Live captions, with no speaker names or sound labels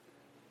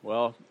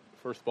Well,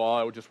 first of all,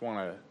 I would just want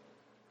to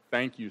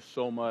thank you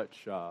so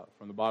much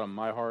from the bottom of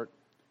my heart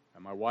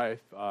and my wife.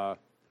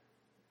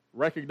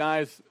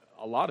 Recognize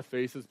a lot of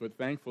faces, but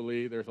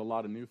thankfully there's a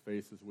lot of new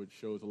faces, which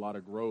shows a lot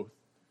of growth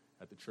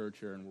at the church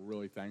here, and we're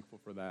really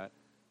thankful for that.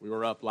 We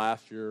were up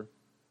last year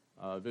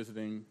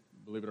visiting.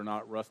 Believe it or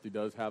not, Rusty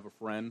does have a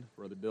friend,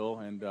 Brother Bill,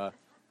 and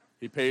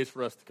he pays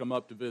for us to come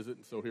up to visit,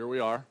 and so here we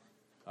are.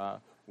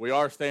 We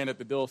are staying at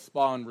the Dill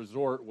Spa and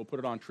Resort. We'll put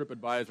it on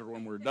TripAdvisor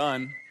when we're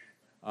done.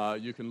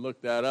 You can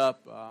look that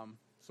up.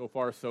 So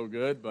far, so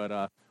good,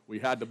 but we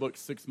had to book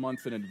 6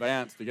 months in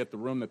advance to get the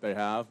room that they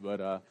have,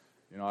 but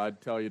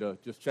I'd tell you to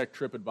just check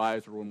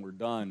TripAdvisor when we're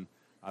done.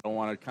 I don't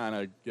want to kind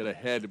of get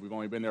ahead. We've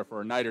only been there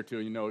for a night or two,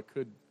 and it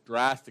could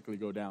drastically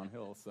go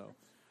downhill.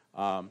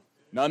 So,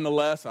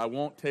 nonetheless, I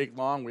won't take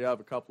long. We have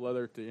a couple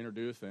other to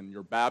introduce, and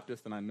you're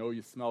Baptist, and I know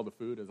you smell the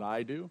food as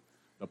I do.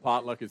 The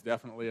potluck is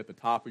definitely at the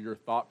top of your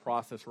thought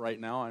process right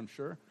now, I'm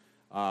sure.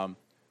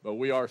 But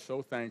we are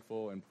so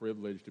thankful and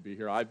privileged to be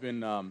here. I've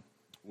been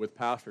with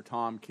Pastor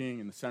Tom King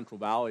in the Central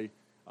Valley,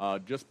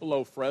 just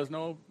below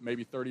Fresno,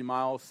 maybe 30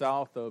 miles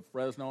south of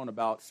Fresno and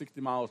about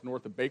 60 miles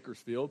north of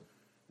Bakersfield.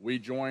 We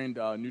joined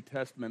New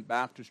Testament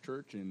Baptist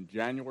Church in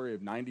January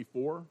of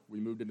 '94. We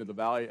moved into the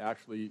valley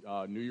actually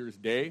New Year's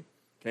Day,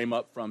 came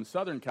up from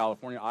Southern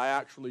California. I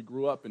actually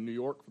grew up in New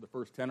York for the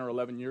first 10 or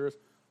 11 years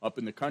up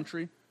in the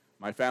country.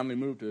 My family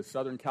moved to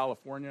Southern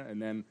California,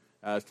 and then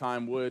as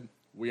time would,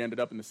 we ended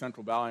up in the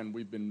Central Valley, and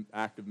we've been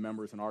active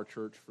members in our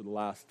church for the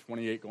last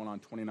 28, going on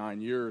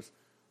 29 years.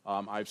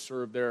 I've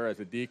served there as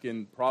a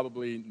deacon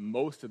probably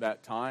most of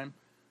that time.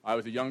 I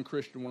was a young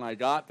Christian when I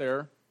got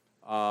there.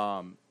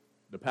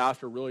 The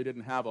pastor really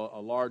didn't have a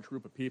large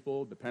group of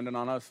people dependent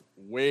on us,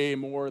 way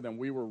more than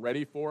we were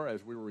ready for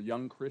as we were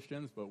young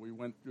Christians, but we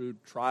went through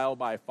trial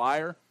by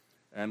fire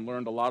and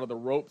learned a lot of the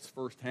ropes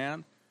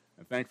firsthand,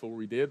 and thankful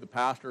we did. The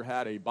pastor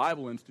had a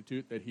Bible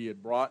Institute that he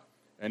had brought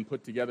and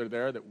put together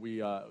there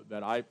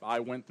that I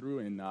went through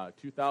in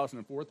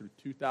 2004 through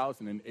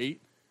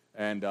 2008,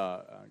 and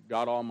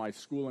got all my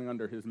schooling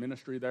under his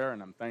ministry there,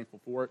 and I'm thankful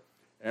for it.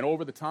 And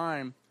over the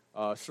time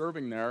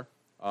serving there,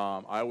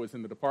 I was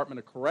in the Department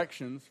of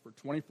Corrections for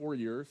 24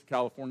 years,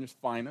 California's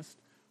finest,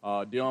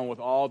 dealing with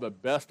all the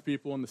best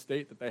people in the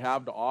state that they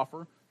have to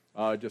offer.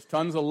 Just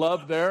tons of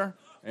love there.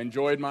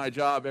 Enjoyed my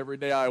job every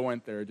day I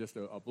went there. Just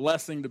a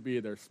blessing to be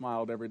there.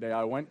 Smiled every day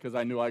I went because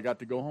I knew I got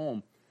to go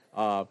home.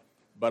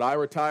 But I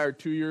retired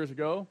 2 years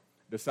ago,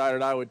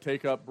 decided I would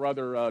take up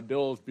Brother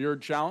Dill's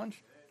beard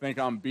challenge. Think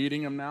I'm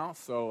beating him now,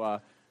 so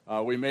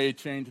we may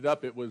change it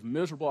up. It was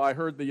miserable. I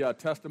heard the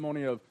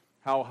testimony of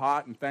how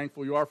hot and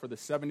thankful you are for the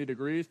 70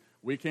 degrees.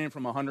 We came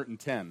from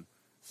 110,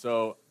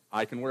 so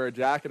I can wear a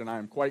jacket, and I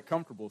am quite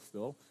comfortable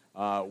still.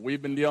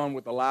 We've been dealing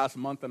with the last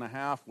month and a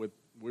half with,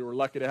 we were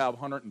lucky to have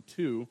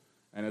 102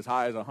 and as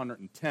high as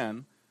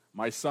 110.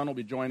 My son will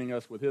be joining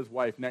us with his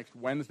wife next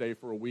Wednesday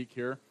for a week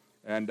here.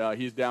 And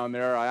he's down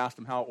there. I asked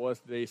him how it was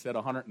today. He said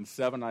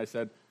 107. I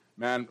said,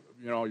 man,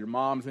 your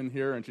mom's in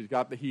here, and she's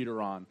got the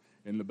heater on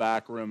in the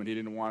back room, and he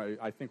didn't want to.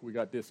 I think we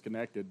got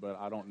disconnected, but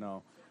I don't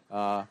know.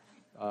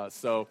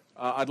 So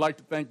I'd like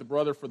to thank the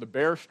brother for the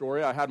bear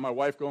story. I had my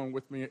wife going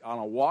with me on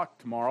a walk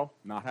tomorrow.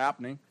 Not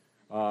happening.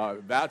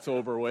 That's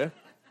over with.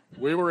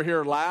 We were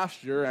here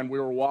last year, and we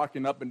were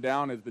walking up and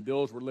down as the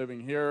Dills were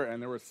living here,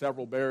 and there were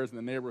several bears in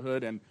the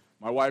neighborhood, and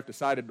my wife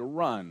decided to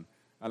run.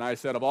 And I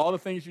said, of all the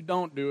things you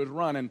don't do is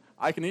run. And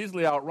I can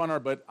easily outrun her,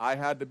 but I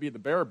had to be the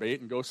bear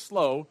bait and go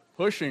slow,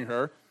 pushing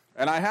her.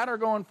 And I had her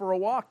going for a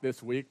walk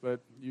this week, but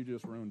you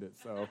just ruined it.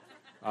 So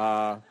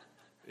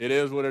it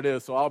is what it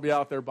is. So I'll be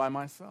out there by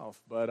myself.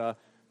 But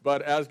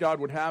as God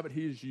would have it,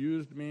 He's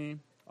used me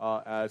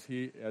as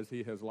He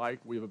has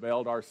liked. We've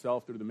availed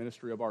ourselves through the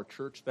ministry of our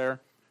church there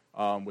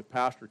with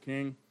Pastor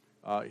King.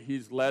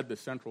 He's led the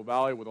Central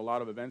Valley with a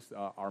lot of events.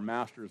 Our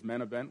Master's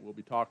Men event, we'll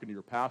be talking to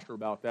your pastor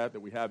about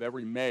that we have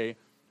every May.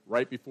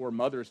 Right before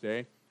Mother's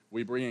Day,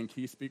 we bring in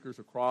key speakers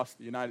across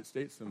the United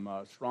States, some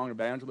strong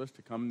evangelists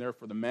to come there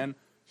for the men,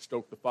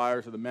 stoke the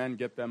fires of the men,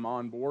 get them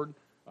on board.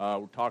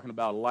 We're talking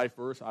about a life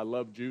verse. I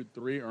love Jude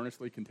 3,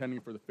 earnestly contending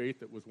for the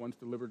faith that was once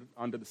delivered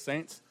unto the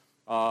saints.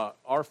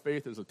 Our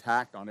faith is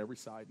attacked on every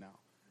side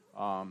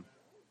now.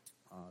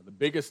 The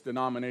biggest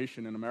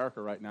denomination in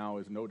America right now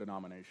is no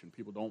denomination.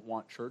 People don't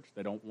want church.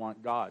 They don't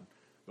want God.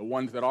 The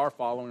ones that are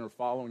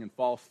following in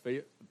false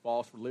faith,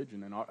 false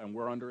religion, and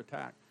we're under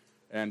attack.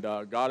 And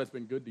God has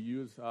been good to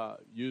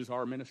use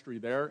our ministry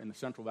there in the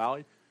Central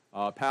Valley.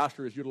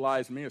 Pastor has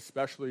utilized me,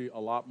 especially a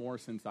lot more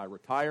since I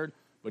retired,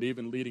 but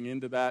even leading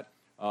into that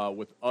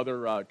with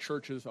other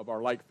churches of our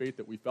like faith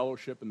that we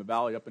fellowship in the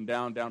valley up and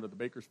down to the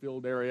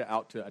Bakersfield area,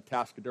 out to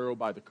Atascadero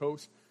by the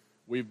coast.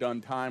 We've done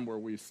time where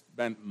we've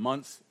spent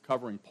months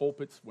covering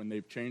pulpits when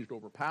they've changed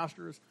over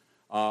pastors,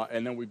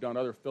 and then we've done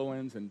other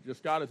fill-ins, and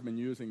just God has been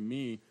using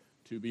me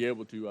to be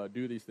able to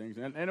do these things.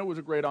 And it was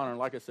a great honor. And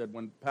like I said,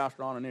 when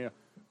Pastor Anania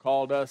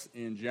called us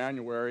in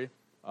January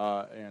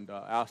and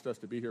asked us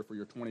to be here for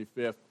your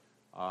 25th,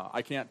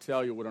 I can't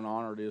tell you what an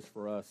honor it is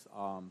for us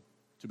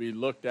to be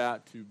looked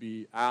at, to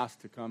be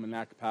asked to come in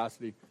that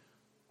capacity.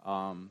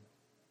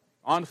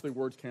 Honestly,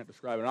 words can't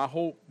describe it. And I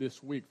hope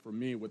this week for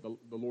me, what the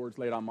Lord's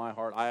laid on my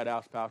heart, I had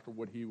asked Pastor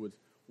what he was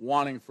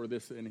wanting for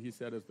this, and he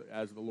said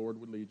as the Lord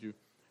would lead you.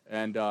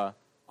 And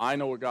I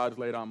know what God's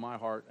laid on my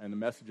heart and the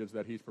messages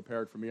that he's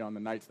prepared for me on the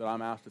nights that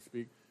I'm asked to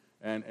speak.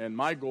 And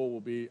my goal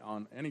will be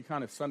on any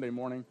kind of Sunday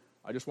morning,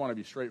 I just want to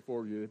be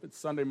straightforward with you. If it's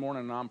Sunday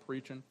morning and I'm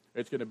preaching,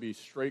 it's going to be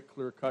straight,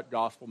 clear-cut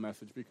gospel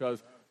message,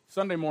 because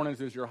Sunday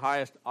mornings is your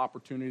highest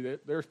opportunity.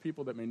 There's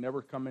people that may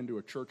never come into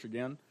a church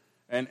again,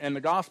 and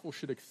the gospel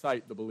should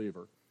excite the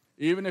believer.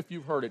 Even if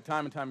you've heard it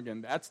time and time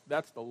again,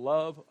 that's the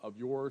love of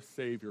your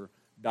Savior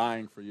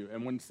dying for you.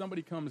 And when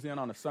somebody comes in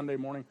on a Sunday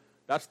morning,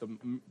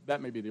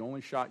 that may be the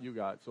only shot you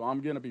got. So I'm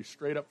going to be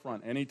straight up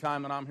front.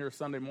 Anytime that I'm here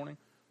Sunday morning,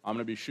 I'm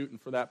going to be shooting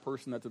for that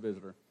person that's a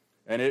visitor.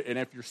 And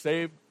if you're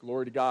saved,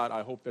 glory to God,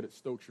 I hope that it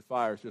stokes your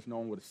fires just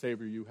knowing what a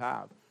Savior you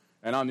have.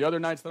 And on the other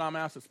nights that I'm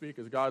asked to speak,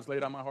 as God's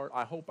laid on my heart,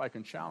 I hope I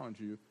can challenge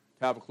you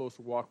to have a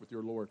closer walk with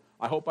your Lord.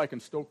 I hope I can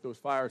stoke those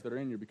fires that are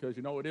in you, because,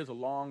 it is a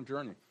long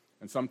journey.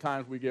 And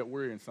sometimes we get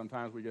weary and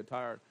sometimes we get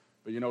tired.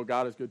 But,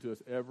 God is good to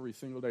us every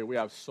single day. We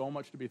have so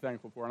much to be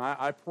thankful for. And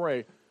I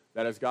pray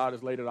that as God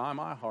has laid it on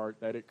my heart,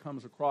 that it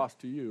comes across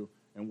to you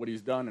and what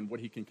he's done and what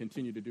he can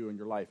continue to do in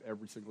your life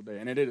every single day.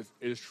 And it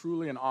is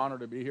truly an honor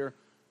to be here.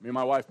 Me and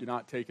my wife do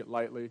not take it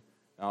lightly.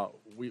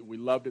 We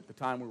loved it the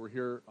time we were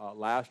here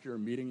last year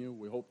meeting you.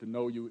 We hope to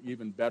know you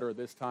even better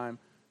this time.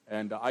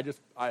 And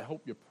I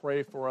hope you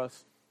pray for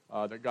us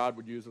that God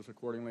would use us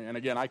accordingly. And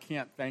again, I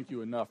can't thank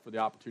you enough for the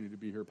opportunity to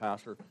be here,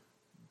 Pastor.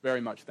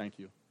 Very much thank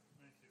you.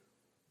 Thank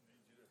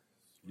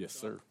you. Yes,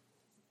 sir.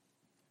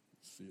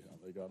 Let's see how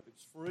they got it.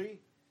 It's free,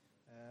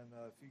 and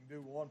if you can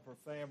do one per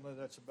family,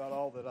 that's about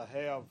all that I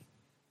have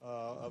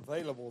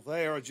available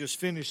there. I just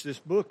finished this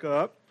book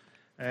up,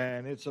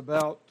 and it's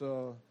about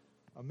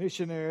a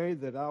missionary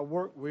that I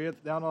worked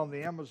with down on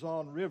the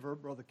Amazon River,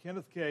 Brother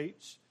Kenneth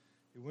Cates.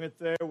 He went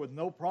there with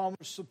no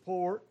promised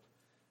support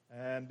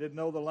and didn't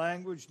know the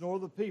language nor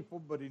the people,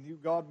 but he knew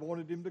God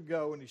wanted him to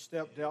go, and he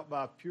stepped out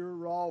by pure,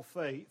 raw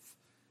faith.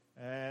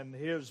 And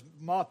his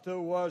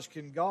motto was,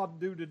 can God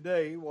do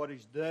today what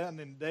he's done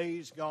in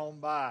days gone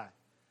by?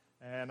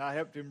 And I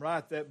helped him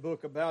write that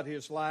book about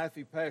his life.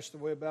 He passed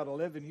away about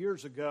 11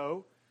 years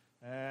ago,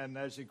 and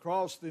as he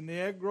crossed the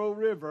Negro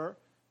River,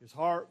 his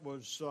heart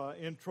was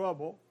in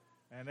trouble,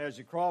 and as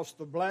he crossed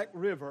the Black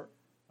River,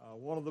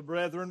 one of the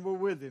brethren were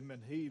with him,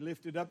 and he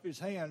lifted up his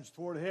hands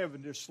toward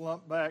heaven, just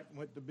slumped back and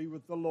went to be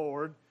with the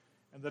Lord.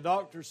 And the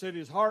doctor said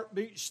his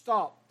heartbeat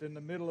stopped in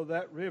the middle of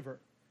that river,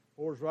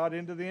 pours right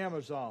into the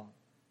Amazon.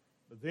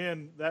 But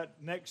then that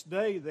next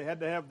day, they had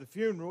to have the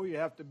funeral. You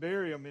have to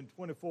bury him in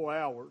 24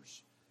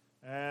 hours.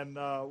 And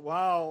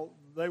while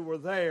they were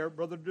there,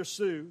 Brother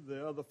Dessous,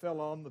 the other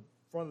fellow on the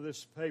front of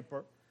this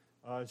paper,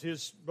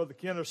 his Brother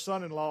Kenneth's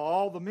son-in-law,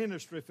 all the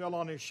ministry fell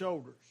on his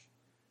shoulders.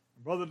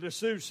 Brother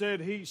Dessous said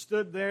he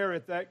stood there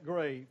at that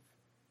grave,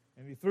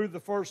 and he threw the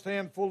first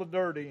handful of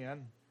dirt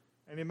in,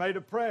 and he made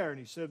a prayer, and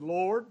he said,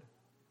 Lord,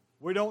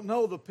 we don't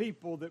know the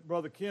people that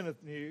Brother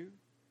Kenneth knew,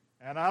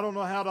 and I don't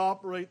know how to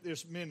operate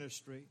this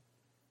ministry.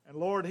 And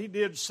Lord, he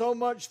did so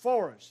much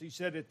for us. He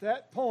said at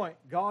that point,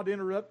 God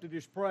interrupted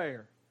his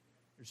prayer.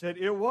 He said,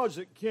 it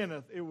wasn't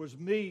Kenneth, it was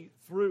me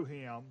through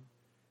him,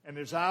 and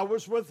as I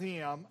was with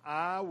him,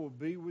 I will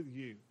be with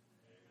you.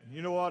 And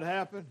you know what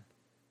happened?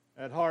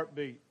 That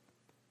heartbeat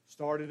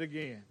started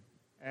again.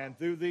 And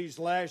through these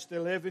last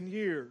 11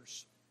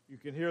 years, you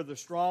can hear the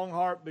strong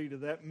heartbeat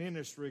of that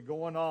ministry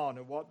going on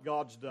and what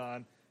God's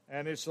done.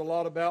 And it's a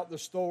lot about the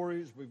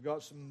stories. We've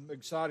got some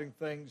exciting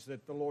things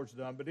that the Lord's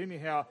done. But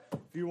anyhow,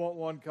 if you want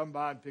one, come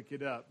by and pick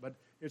it up. But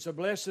it's a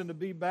blessing to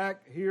be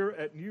back here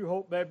at New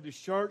Hope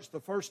Baptist Church.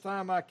 The first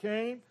time I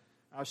came,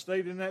 I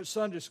stayed in that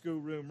Sunday school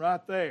room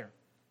right there.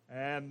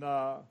 And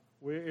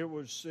it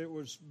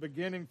was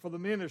beginning for the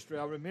ministry.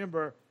 I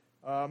remember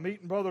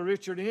meeting Brother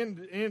Richard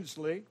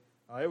Inslee.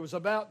 It was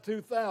about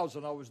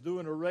 2000. I was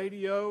doing a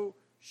radio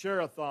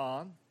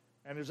share-a-thon,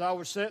 and as I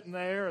was sitting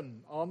there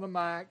and on the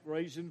mic,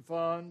 raising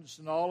funds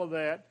and all of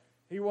that,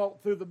 he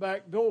walked through the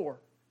back door,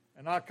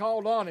 and I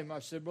called on him. I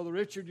said, Brother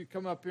Richard, you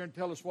come up here and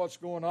tell us what's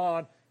going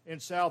on in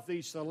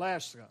southeast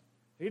Alaska.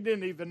 He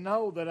didn't even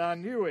know that I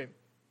knew him,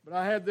 but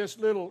I had this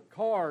little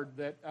card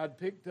that I'd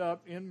picked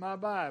up in my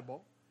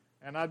Bible,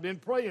 and I'd been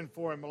praying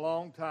for him a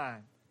long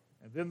time.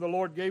 And then the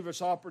Lord gave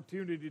us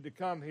opportunity to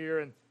come here.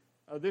 And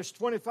this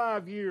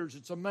 25 years,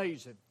 it's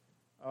amazing.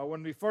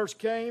 When we first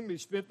came, he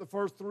spent the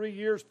first 3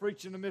 years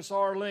preaching to Miss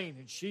Arlene,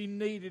 and she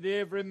needed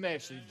every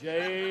message.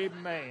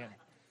 Amen.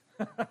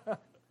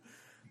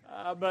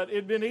 But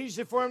it'd been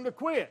easy for him to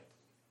quit.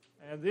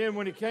 And then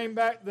when he came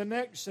back the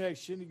next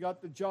session, he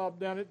got the job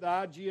down at the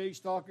IGA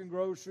stocking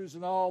groceries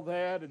and all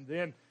that. And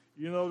then,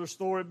 you know the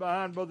story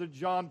behind Brother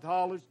John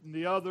Tollis and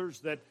the others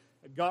that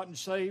had gotten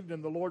saved,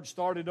 and the Lord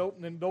started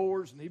opening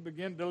doors, and he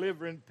began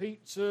delivering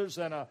pizzas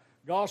and a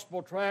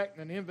gospel tract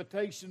and an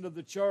invitation to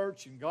the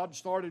church, and God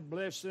started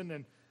blessing,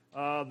 and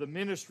the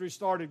ministry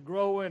started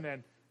growing,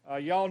 and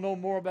y'all know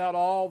more about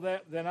all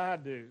that than I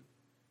do.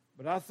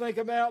 But I think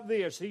about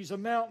this. He's a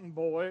mountain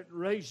boy,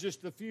 raised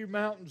just a few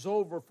mountains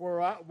over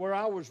where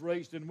I was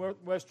raised in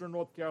western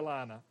North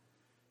Carolina.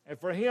 And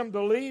for him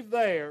to leave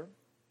there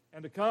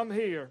and to come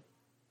here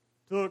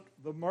took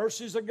the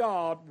mercies of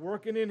God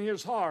working in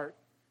his heart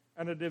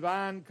and a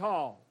divine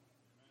call.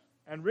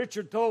 And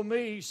Richard told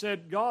me, he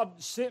said,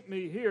 God sent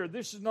me here.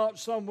 This is not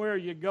somewhere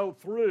you go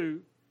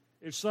through.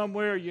 It's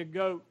somewhere you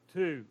go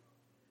to.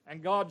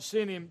 And God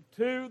sent him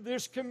to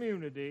this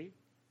community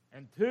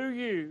and to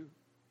you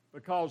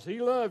because he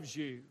loves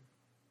you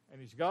and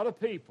he's got a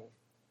people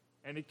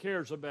and he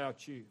cares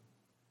about you.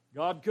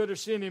 God could have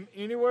sent him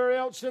anywhere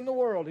else in the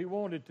world he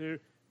wanted to,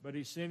 but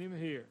he sent him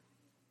here.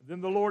 And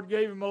then the Lord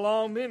gave him a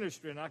long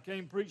ministry, and I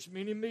came preach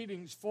many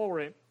meetings for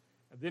him.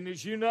 And then,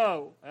 as you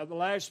know, at the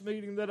last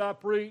meeting that I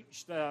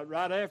preached,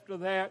 right after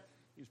that,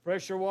 he's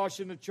pressure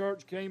washing the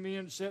church, came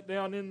in, sat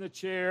down in the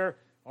chair.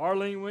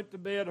 Arlene went to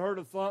bed, heard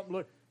a thump,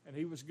 look, and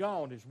he was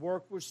gone. His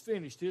work was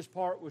finished. His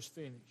part was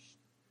finished.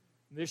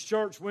 And this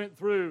church went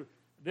through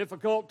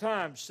difficult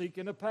times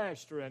seeking a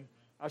pastor, and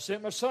I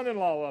sent my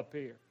son-in-law up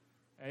here.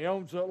 And he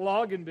owns a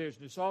logging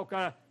business, all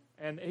kind of,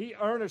 and he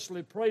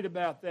earnestly prayed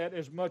about that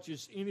as much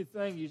as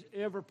anything he's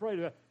ever prayed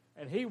about.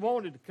 And he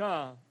wanted to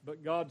come,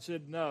 but God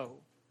said no.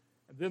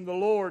 And then the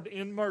Lord,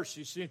 in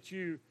mercy, sent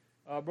you,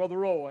 Brother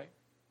Roy,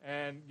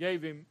 and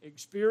gave him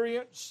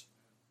experience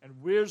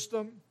and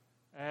wisdom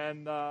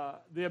and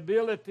the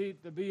ability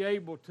to be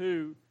able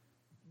to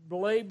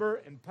labor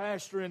and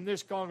pastor in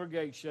this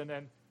congregation.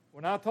 And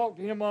when I talked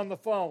to him on the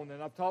phone,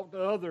 and I've talked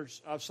to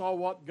others, I saw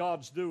what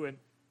God's doing.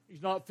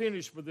 He's not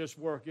finished with this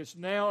work. It's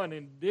now an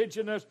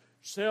indigenous,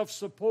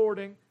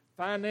 self-supporting,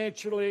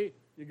 financially,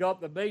 you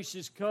got the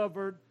bases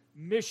covered,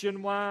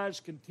 mission-wise,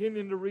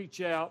 continuing to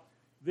reach out.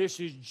 This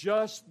is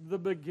just the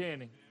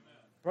beginning. Amen.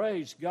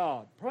 Praise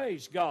God.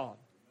 Praise God.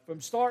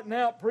 From starting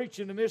out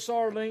preaching to Miss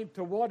Arlene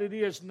to what it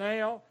is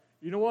now,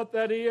 you know what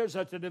that is?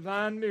 That's a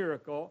divine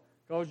miracle.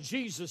 Because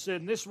Jesus said,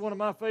 and this is one of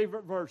my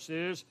favorite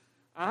verses,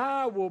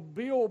 I will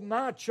build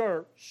my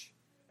church,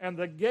 and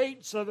the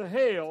gates of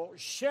hell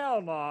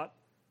shall not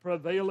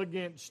prevail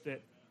against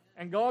it.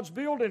 And God's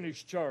building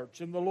His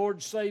church, and the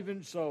Lord's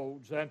saving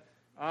souls. And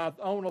I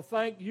want to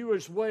thank you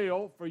as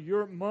well for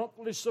your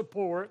monthly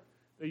support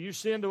that you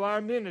send to our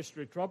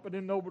ministry, Trumpet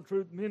and Noble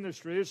Truth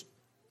Ministries.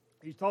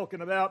 He's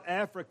talking about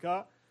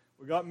Africa.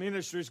 We've got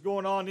ministries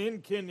going on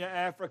in Kenya,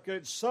 Africa.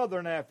 It's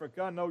southern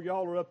Africa. I know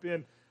y'all are up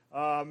in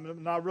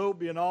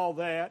Nairobi and all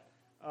that.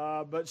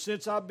 But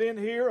since I've been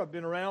here, I've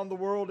been around the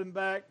world and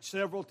back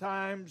several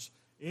times.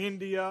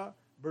 India,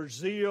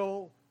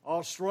 Brazil,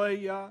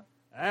 Australia,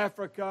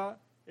 Africa.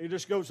 It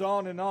just goes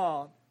on and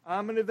on.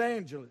 I'm an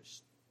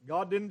evangelist.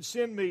 God didn't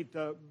send me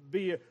to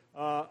be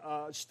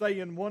stay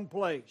in one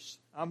place.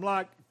 I'm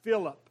like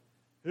Philip,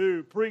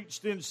 who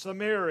preached in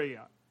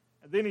Samaria.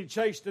 And then he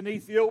chased an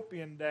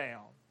Ethiopian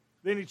down.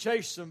 Then he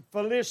chased some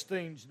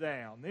Philistines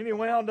down. Then he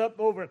wound up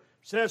over in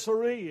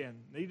Caesarea. And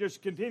he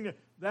just continued.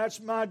 That's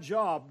my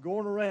job,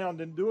 going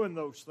around and doing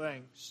those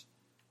things.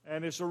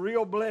 And it's a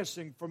real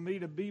blessing for me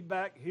to be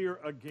back here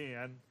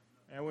again.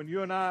 And when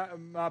you and I,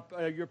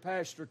 your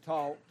pastor,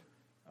 talked,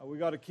 we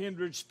got a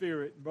kindred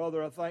spirit.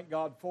 Brother, I thank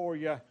God for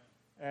you.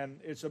 And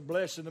it's a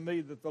blessing to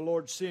me that the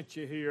Lord sent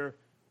you here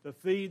to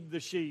feed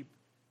the sheep.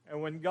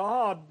 And when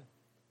God,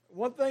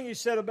 one thing He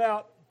said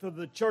about to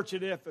the church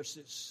at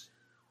Ephesus,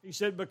 He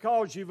said,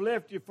 because you've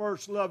left your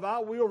first love, I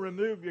will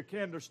remove your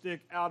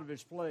candlestick out of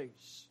its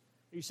place.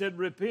 He said,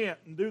 repent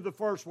and do the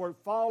first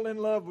work. Fall in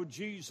love with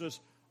Jesus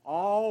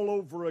all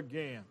over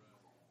again.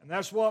 And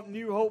that's what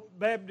New Hope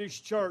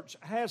Baptist Church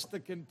has to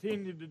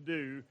continue to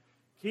do.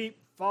 Keep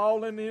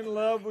falling in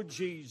love with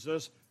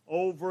Jesus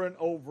over and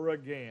over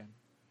again.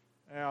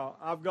 Now,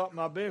 I've got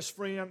my best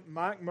friend,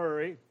 Mike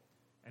Murray,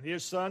 and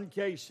his son,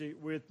 Casey,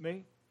 with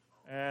me.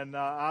 And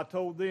I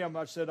told them,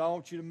 I said, I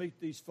want you to meet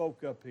these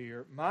folk up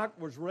here. Mike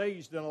was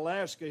raised in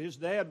Alaska. His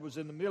dad was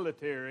in the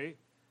military,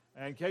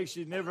 and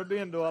Casey'd never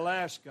been to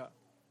Alaska.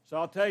 So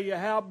I'll tell you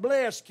how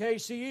blessed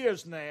Casey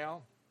is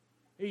now.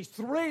 He's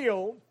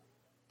thrilled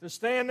to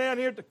stand down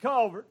here at the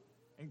culvert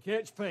and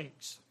catch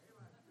pinks.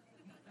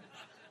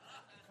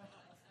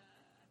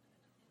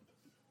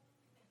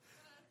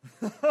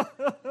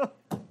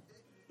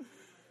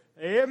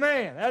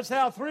 Amen. That's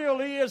how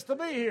thrilled he is to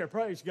be here,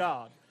 praise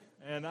God.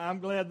 And I'm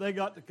glad they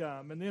got to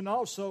come. And then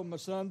also my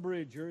son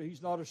Bridger,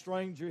 he's not a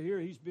stranger here.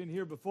 He's been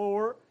here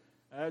before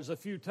as a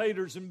few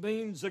taters and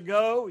beans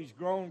ago. He's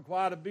grown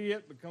quite a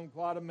bit, become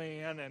quite a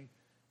man. And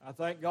I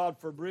thank God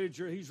for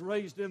Bridger. He's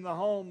raised in the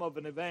home of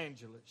an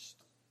evangelist.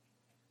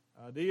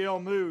 D.L.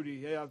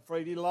 Moody, I'm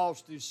afraid he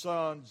lost his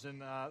sons.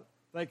 And I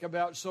think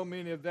about so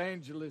many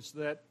evangelists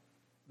that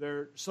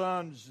their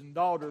sons and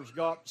daughters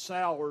got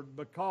soured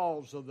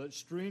because of the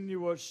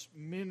strenuous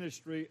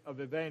ministry of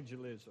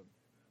evangelism.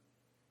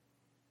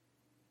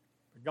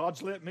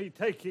 God's let me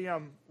take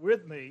him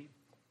with me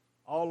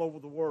all over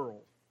the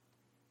world.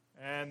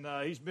 And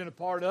he's been a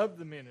part of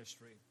the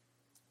ministry.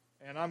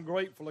 And I'm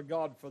grateful to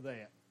God for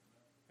that.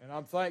 And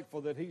I'm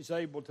thankful that he's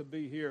able to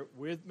be here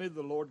with me.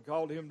 The Lord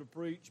called him to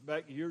preach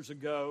back years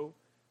ago.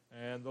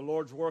 And the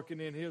Lord's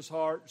working in his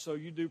heart, so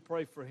you do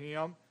pray for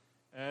him.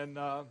 And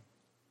I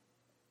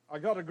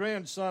got a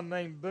grandson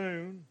named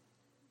Boone,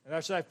 and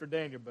that's after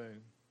Daniel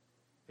Boone.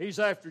 He's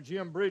after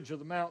Jim Bridge of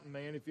the Mountain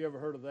Man, if you ever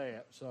heard of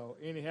that. So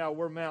anyhow,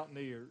 we're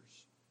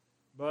mountaineers.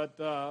 But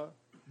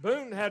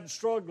Boone had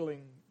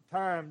struggling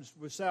times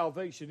with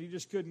salvation. He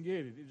just couldn't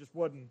get it. It just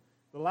wasn't,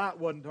 the light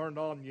wasn't turned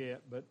on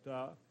yet.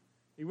 But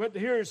he went to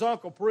hear his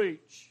uncle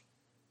preach,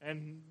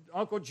 and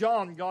Uncle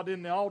John got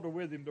in the altar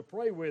with him to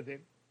pray with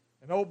him.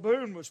 And old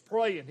Boone was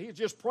praying. He was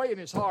just praying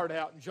his heart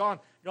out. And John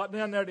got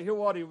down there to hear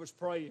what he was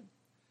praying.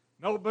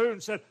 And old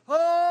Boone said,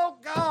 oh,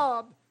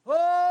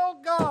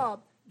 God,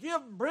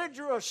 give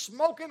Bridger a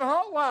smoking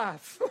hot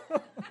wife.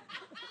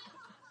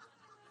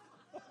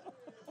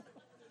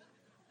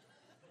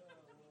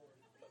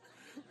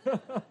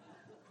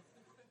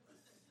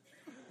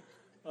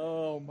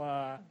 Oh,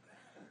 my.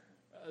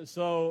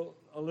 So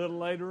a little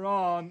later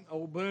on,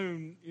 old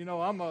Boone,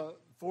 I'm a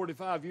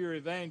 45-year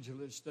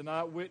evangelist, and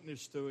I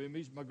witnessed to him.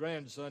 He's my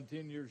grandson,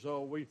 10 years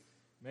old. We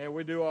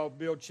do all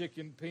build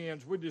chicken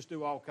pens. We just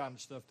do all kinds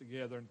of stuff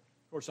together. And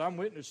of course, I'm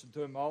witnessing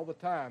to him all the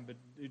time, but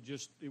it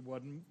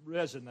wasn't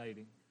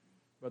resonating.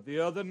 But the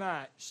other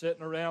night,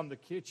 sitting around the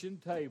kitchen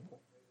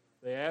table,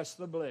 they asked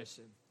the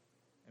blessing.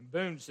 And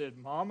Boone said,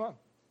 Mama,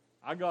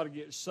 I got to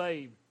get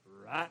saved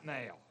right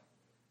now.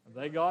 And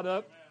they got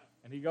up,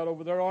 and he got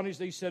over there on his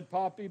knees. He said,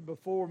 Poppy,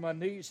 before my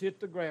knees hit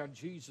the ground,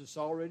 Jesus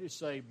already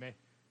saved me.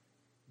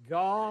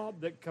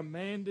 God that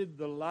commanded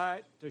the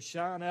light to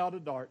shine out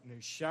of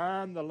darkness,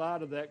 shine the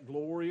light of that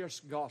glorious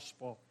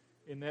gospel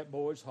in that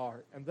boy's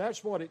heart. And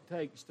that's what it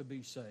takes to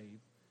be saved.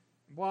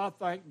 Well, I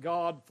thank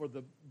God for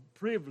the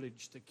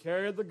privilege to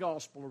carry the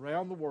gospel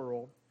around the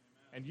world.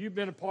 And you've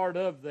been a part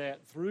of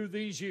that through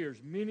these years,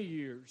 many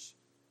years,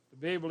 to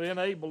be able to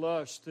enable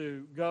us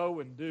to go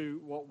and do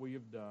what we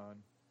have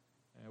done.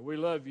 And we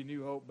love you,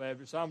 New Hope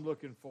Baptist. I'm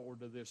looking forward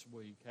to this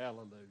week.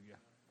 Hallelujah.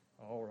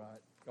 All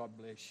right. God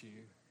bless you.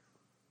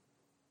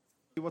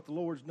 What the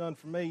Lord's done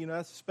for me,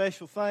 that's a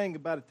special thing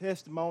about a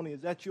testimony,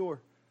 is that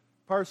your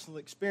personal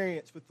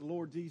experience with the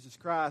Lord Jesus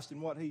Christ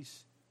and what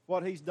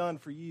He's done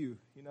for you.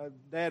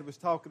 Dad was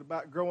talking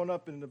about growing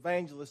up in an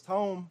evangelist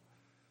home.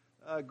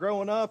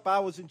 Growing up, I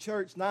was in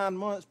church 9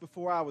 months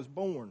before I was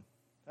born.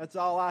 That's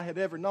all I had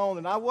ever known,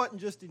 and I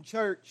wasn't just in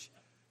church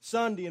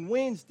Sunday and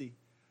Wednesday.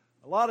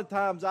 A lot of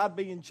times I'd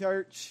be in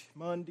church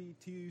Monday,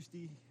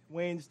 Tuesday,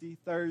 Wednesday,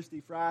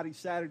 Thursday, Friday,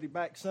 Saturday,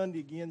 back Sunday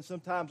again,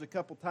 sometimes a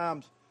couple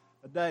times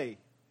a day.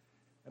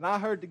 And I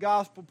heard the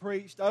gospel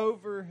preached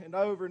over and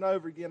over and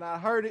over again. I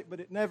heard it, but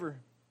it never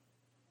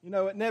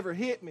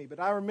hit me.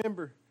 But I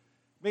remember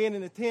being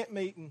in a tent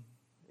meeting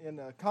in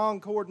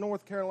Concord,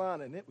 North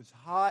Carolina, and it was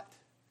hot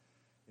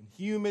and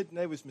humid, and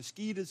there was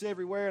mosquitoes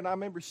everywhere. And I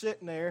remember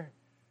sitting there,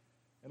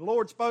 and the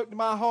Lord spoke to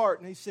my heart,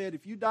 and He said,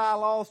 if you die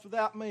lost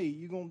without me,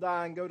 you're going to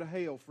die and go to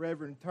hell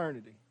forever and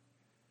eternity.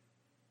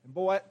 And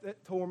boy,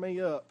 that tore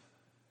me up.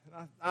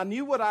 And I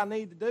knew what I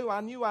needed to do.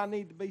 I knew I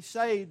needed to be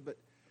saved, but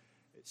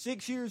at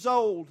 6 years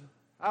old,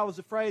 I was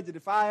afraid that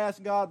if I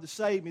asked God to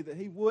save me, that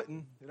He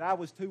wouldn't, that I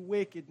was too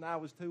wicked and I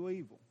was too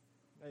evil.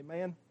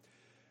 Amen.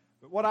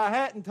 But what I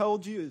hadn't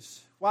told you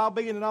is, while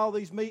being in all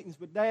these meetings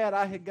with Dad,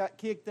 I had got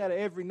kicked out of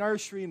every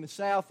nursery in the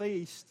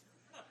Southeast.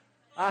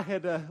 I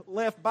had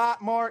left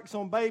bite marks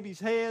on babies'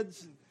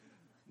 heads, and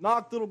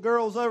knocked little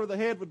girls over the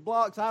head with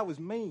blocks. I was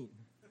mean.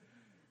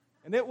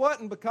 And it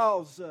wasn't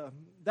because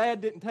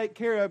Dad didn't take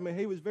care of me.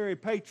 He was very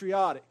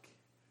patriotic.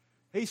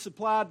 He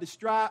supplied the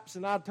stripes,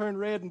 and I turned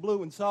red and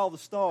blue and saw the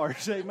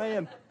stars.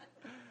 Amen.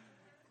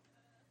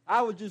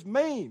 I was just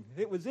mean.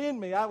 It was in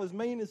me. I was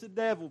mean as the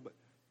devil, but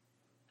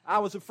I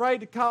was afraid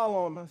to call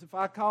on Him. I said, if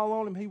I call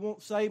on Him, He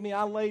won't save me.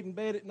 I laid in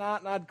bed at night,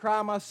 and I'd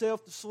cry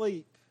myself to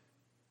sleep,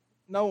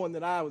 knowing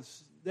that I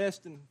was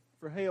destined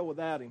for hell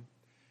without Him.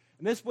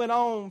 And this went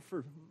on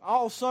for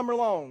all summer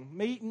long,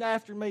 meeting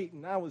after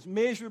meeting. I was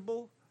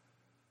miserable.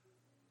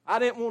 I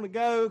didn't want to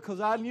go because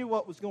I knew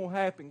what was going to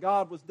happen.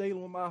 God was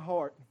dealing with my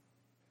heart.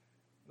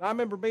 And I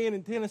remember being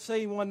in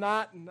Tennessee one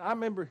night, and I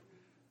remember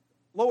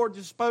Lord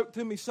just spoke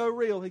to me so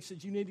real. He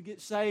said, you need to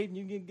get saved, and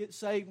you need to get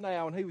saved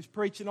now. And He was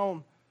preaching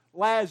on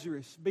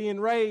Lazarus being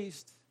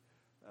raised,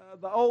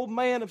 the old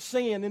man of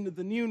sin, into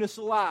the newness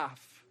of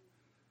life.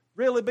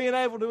 Really being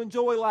able to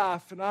enjoy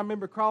life. And I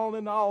remember crawling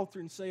in the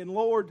altar and saying,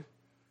 Lord,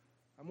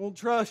 I'm going to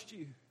trust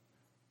You.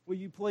 Will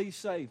You please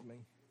save me?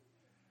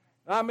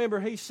 And I remember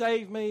He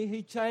saved me.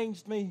 He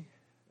changed me.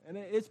 And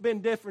it's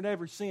been different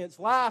ever since.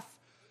 Life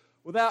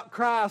without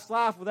Christ,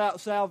 life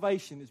without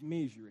salvation is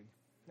misery.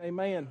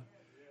 Amen.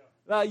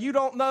 You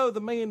don't know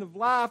the meaning of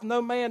life.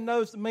 No man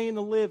knows the meaning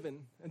of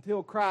living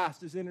until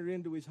Christ has entered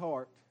into his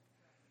heart.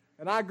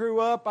 And I grew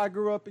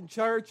up in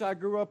church. I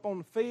grew up on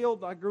the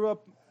field. I grew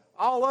up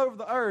all over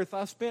the earth.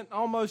 I spent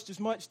almost as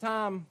much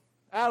time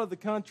out of the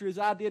country as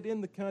I did in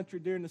the country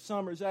during the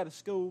summers out of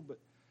school. But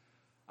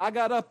I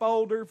got up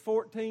older,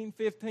 14,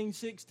 15,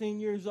 16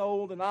 years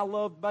old, and I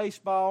loved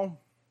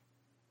baseball.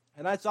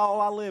 And that's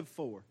all I lived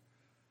for.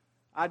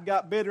 I'd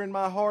got bitter in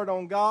my heart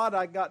on God.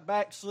 I got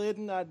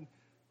backslidden. I'd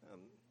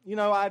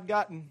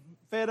gotten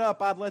fed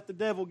up, I'd let the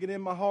devil get in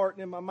my heart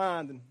and in my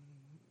mind. And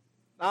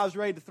I was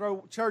ready to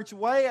throw church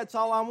away. That's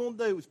all I wanted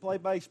to do was play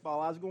baseball.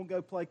 I was going to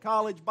go play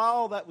college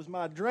ball. That was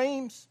my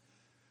dreams.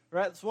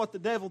 That's what the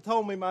devil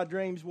told me my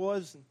dreams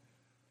was. And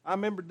I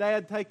remember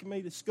Dad taking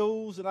me to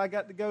schools, and I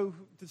got to go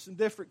to some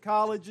different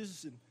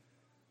colleges, and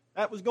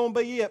that was going to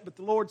be it. But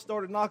the Lord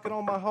started knocking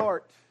on my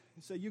heart.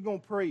 He said, "You're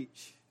going to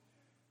preach."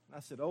 And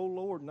I said, "Oh,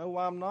 Lord, no,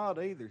 I'm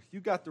not either. You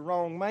got the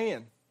wrong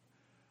man.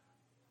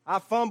 I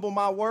fumble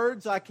my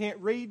words. I can't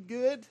read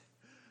good.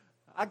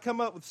 I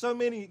come up with so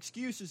many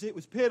excuses, it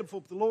was pitiful.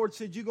 But the Lord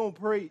said, "You're going to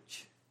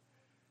preach."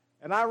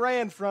 And I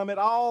ran from it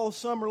all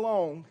summer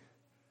long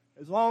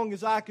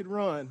as I could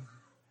run.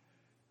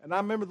 And I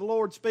remember the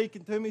Lord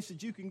speaking to me. He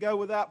said, "You can go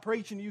without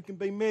preaching. You can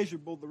be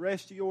miserable the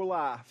rest of your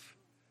life."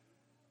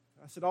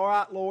 I said, "All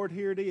right, Lord,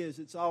 here it is.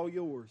 It's all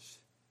yours."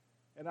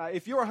 And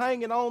if you're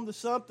hanging on to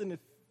something, if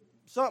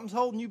something's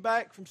holding you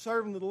back from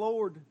serving the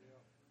Lord,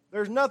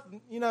 there's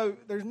nothing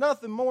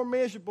more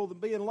miserable than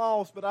being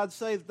lost. But I'd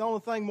say that the only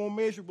thing more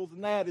miserable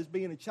than that is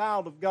being a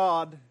child of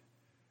God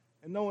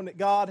and knowing that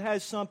God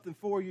has something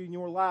for you in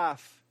your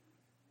life.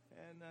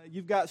 And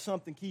you've got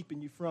something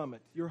keeping you from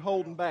it. You're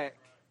holding back.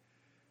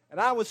 And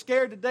I was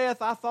scared to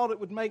death. I thought it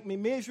would make me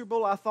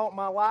miserable. I thought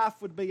my life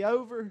would be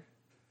over.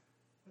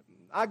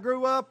 I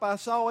grew up. I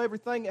saw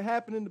everything that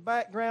happened in the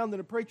background in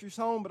a preacher's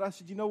home. But I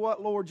said, "You know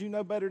what, Lord? You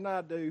know better than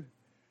I do."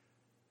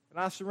 And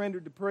I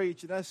surrendered to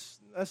preach. And that's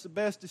the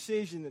best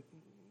decision that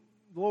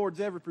the Lord's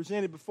ever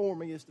presented before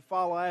me, is to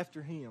follow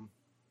after Him.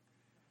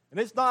 And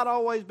it's not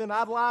always been,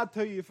 I'd lie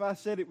to you if I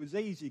said it was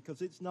easy,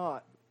 because it's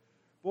not.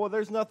 Boy,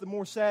 there's nothing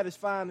more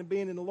satisfying than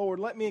being in the Lord.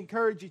 Let me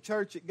encourage you,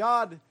 church, that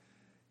God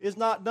is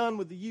not done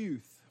with the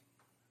youth.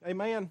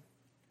 Amen?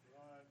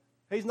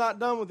 He's not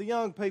done with the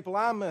young people.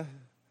 I'm an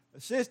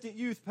assistant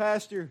youth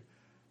pastor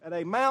at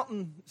a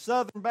mountain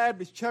Southern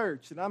Baptist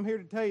church, and I'm here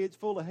to tell you it's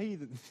full of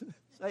heathens.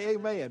 Say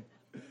amen.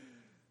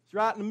 It's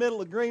right in the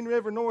middle of Green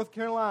River, North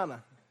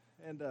Carolina.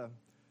 And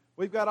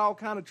we've got all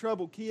kind of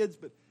troubled kids,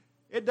 but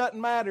it doesn't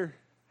matter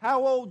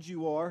how old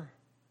you are.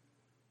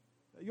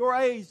 Your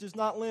age does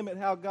not limit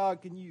how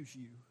God can use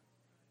you.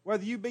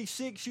 Whether you be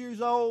 6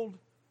 years old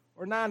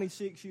or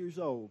 96 years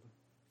old.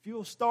 If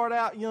you'll start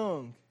out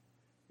young,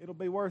 it'll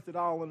be worth it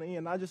all in the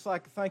end. I just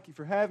like to thank you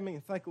for having me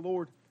and thank the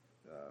Lord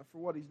for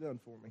what He's done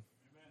for me.